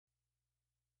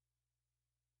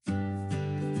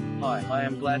Hi, I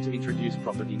am glad to introduce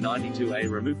property 92A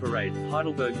Ramu Parade,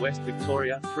 Heidelberg, West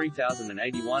Victoria,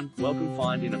 3081. Welcome.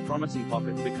 Find in a promising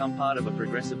pocket. Become part of a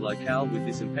progressive locale with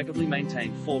this impeccably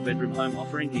maintained 4-bedroom home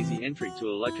offering easy entry to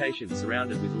a location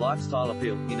surrounded with lifestyle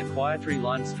appeal, in a quiet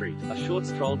tree-lined street, a short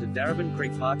stroll to Darabin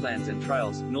Creek parklands and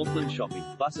trails, Northland shopping,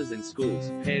 buses and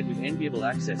schools, paired with enviable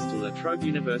access to La Trobe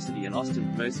University and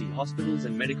Austin, Mercy hospitals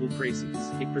and medical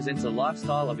precincts. It presents a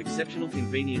lifestyle of exceptional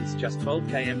convenience just 12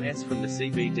 km from the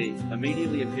CBD.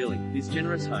 Immediately appealing, this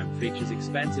generous home features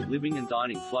expansive living and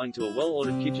dining flowing to a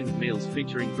well-ordered kitchen, meals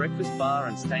featuring breakfast bar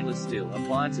and stainless steel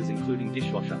appliances including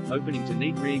dishwasher, opening to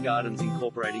neat rear gardens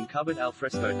incorporating covered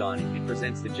alfresco dining. It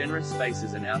presents the generous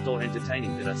spaces and outdoor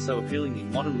entertaining that are so appealing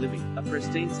in modern living. A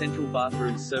pristine central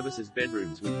bathroom services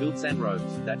bedrooms with built-in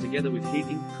robes, that together with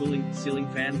heating, cooling, ceiling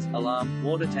fans, alarm,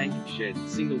 water tank, shed,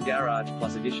 single garage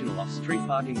plus additional off-street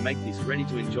parking make this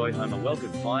ready-to-enjoy home a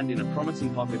welcome find in a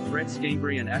promising pocket. Brett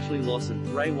Schembury and Ashley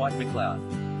Lawson, Ray White McLeod.